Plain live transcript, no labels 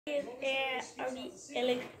And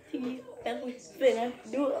LXT that we finna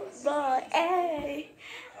do a vlog. Hey,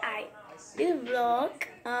 alright, this vlog,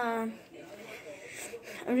 I'm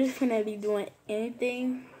just gonna be doing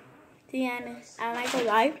anything. To be honest, I like a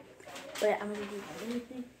life, but I'm gonna do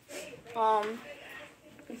anything.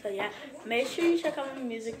 So yeah, make sure you check out my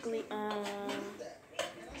Musical.ly.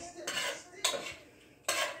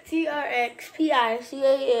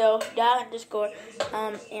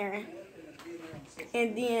 TRXPICAL_Aaron.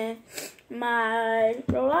 And then my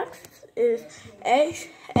Roblox is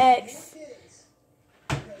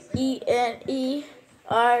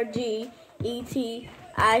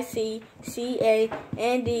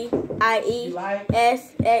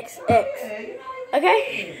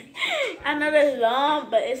Okay? I know that's long,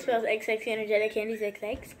 but it spells XX Energetic Candies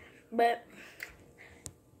XX. But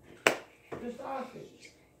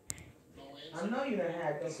I know you done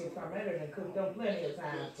had them cook some better than cook them plenty of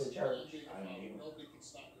times for church.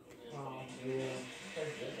 Yeah.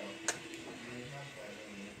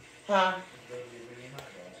 Huh?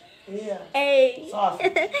 Yeah. Hey.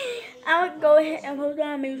 Sausage. I'm gonna go ahead and put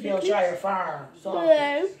on music. He'll try your farm. Sausage.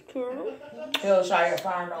 That's true. He'll try your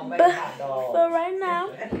farm, don't make hot dogs. But right now,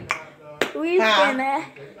 we finna.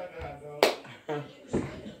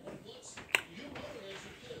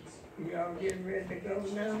 Y'all getting ready to go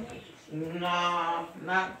now? Nah,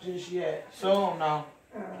 not just yet. Soon, no.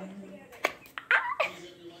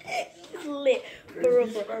 Lit.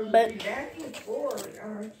 But Back and forward,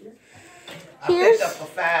 aren't you? I picked up a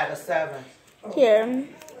 5 to 7. here,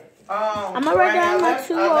 I'm gonna write down my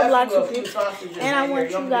 2 Roblox groups, and I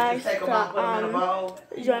want you guys to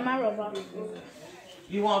join my Roblox group.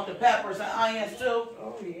 You want the peppers and onions too?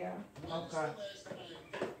 Oh yeah. Okay.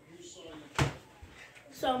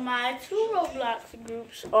 So my 2 Roblox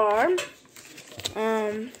groups are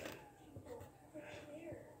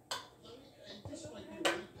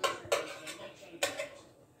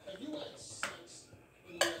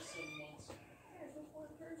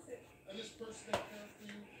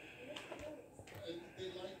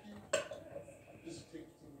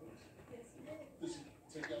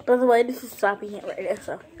by the way, this is sloppy hand right there,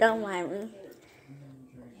 so don't mind me.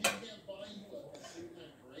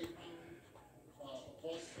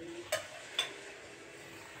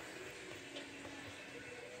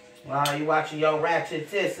 Wow, you watching your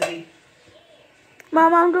Ratcheticity?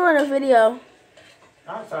 Mom, I'm doing a video.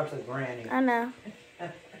 I'll talk to Granny. I know.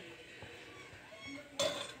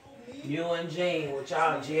 You and Jean with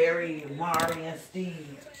y'all, Jerry, Mari, and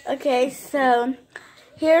Steve. Okay, so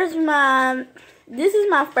here's this is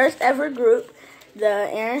my first ever group, the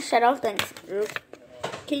Aaron Shadow Thanks group.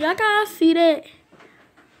 Can y'all guys see that?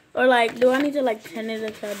 Or like, do I need to like turn it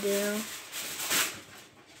upside down?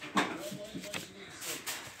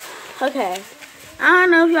 Okay, I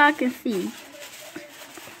don't know if y'all can see,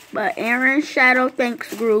 but Aaron Shadow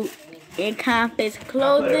Thanks group in Compass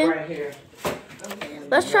Clothing. Right here.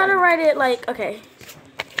 Let's try to write it like, okay.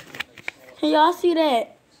 Can y'all see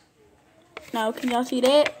that? No, can y'all see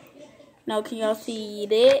that? No, can y'all see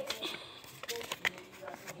that?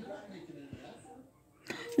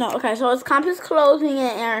 No, okay, so it's Compass Clothing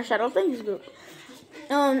and Aaron Shadow Thanks group.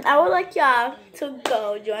 I would like y'all to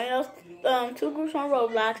go join those 2 groups on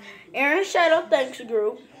Roblox. Aaron Shadow Thanks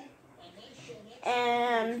group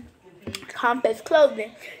and Compass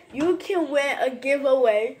Clothing. You can win a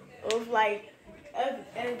giveaway of like,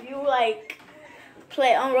 if you like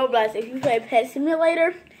play on Roblox, if you play Pet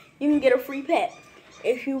Simulator, you can get a free pet.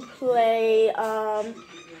 If you play,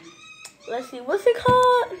 let's see, what's it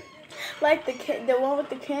called? Like the one with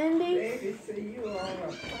the candy. Baby, so you are a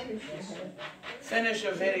punishment. Finish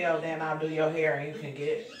your video, then I'll do your hair and you can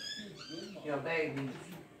get your baby.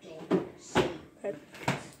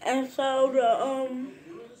 And so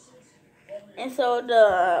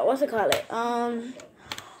the what's it called? Oh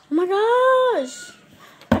my gosh,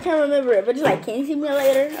 I can't remember it, but it's like Candy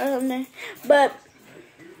Simulator or something. But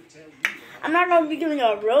I'm not gonna be giving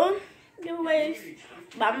y'all real giveaways,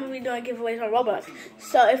 but I'm gonna be doing giveaways on Roblox.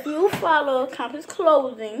 So if you follow Compass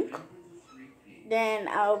Clothing, then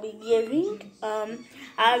I'll be giving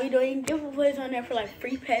I'll be doing giveaways on there for like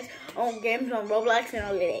free pets on games on Roblox and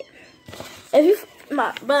all of that. If you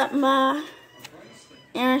my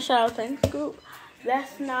Aaron Shadow Thanks group,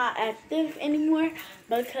 that's not active anymore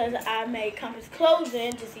because I made Compass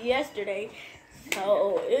Clothing just yesterday,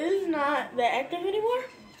 so it's not that active anymore.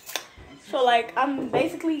 So like I'm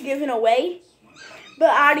basically giving away, but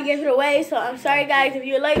I already gave it away, so I'm sorry guys if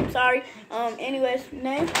you're late. I'm sorry. Anyways,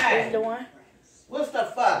 name is the one. What's the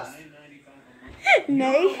fuss?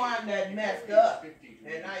 Nay. You're the one that messed up.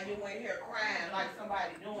 And now you in here crying like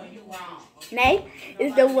somebody doing you wrong. Nay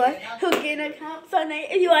is the one who getting a comment. So Nay,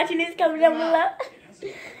 if you watching this, comment down below.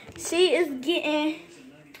 She is getting,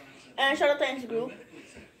 and shout out to Thanks group.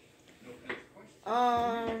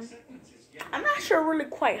 I'm not sure really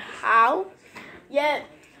quite how yet.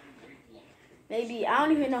 Maybe I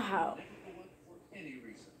don't even know how.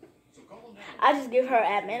 I just give her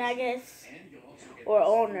admin, I guess, or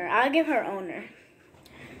owner. I'll give her owner,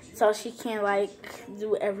 so she can like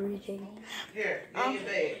do everything. Here, in your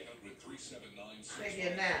bed. Take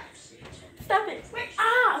your nap. Stop it! Wait!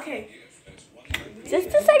 Ah, okay. Just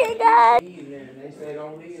a second, guys. They say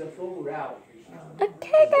don't leave the food out.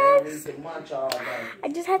 Okay, guys. Need to munch all day. I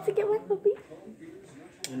just had to get my puppy.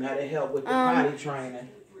 And that'll help with the potty training.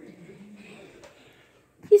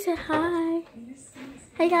 He said hi.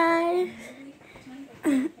 Hey, guys.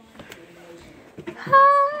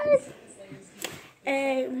 Hi.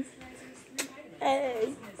 Hey.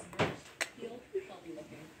 Hey.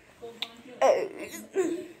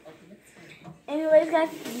 Anyways, guys,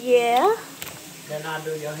 yeah. Then I'll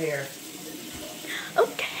do your hair.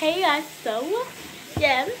 Okay, guys, so,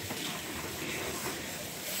 yeah.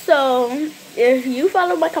 So, if you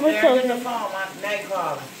follow my comment There's the code, phone, my neck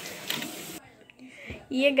calling.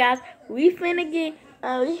 yeah, guys, we finna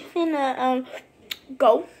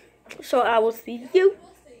go. So I will see you,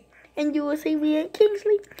 and you will see me and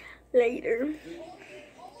Kingsley later.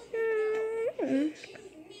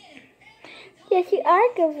 Yes, you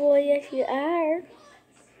are, good boy. Yes, you are.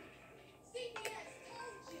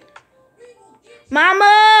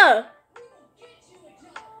 Mama!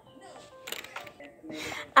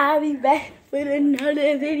 I'll be back with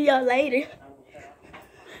another video later.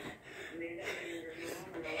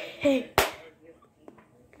 Hey.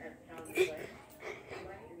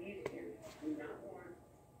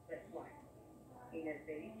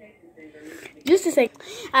 Just a sec.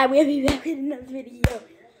 I will be back with another video.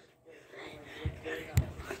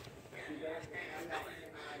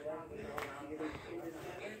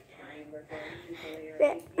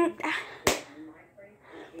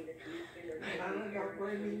 I'm gonna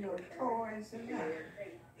bring me no toys and that.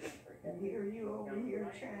 And here you over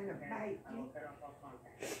here trying to bite me.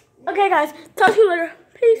 Okay, guys. Talk to you later.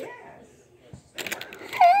 Peace.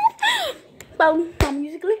 Yes. Boom.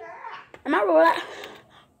 Musically. I'm out.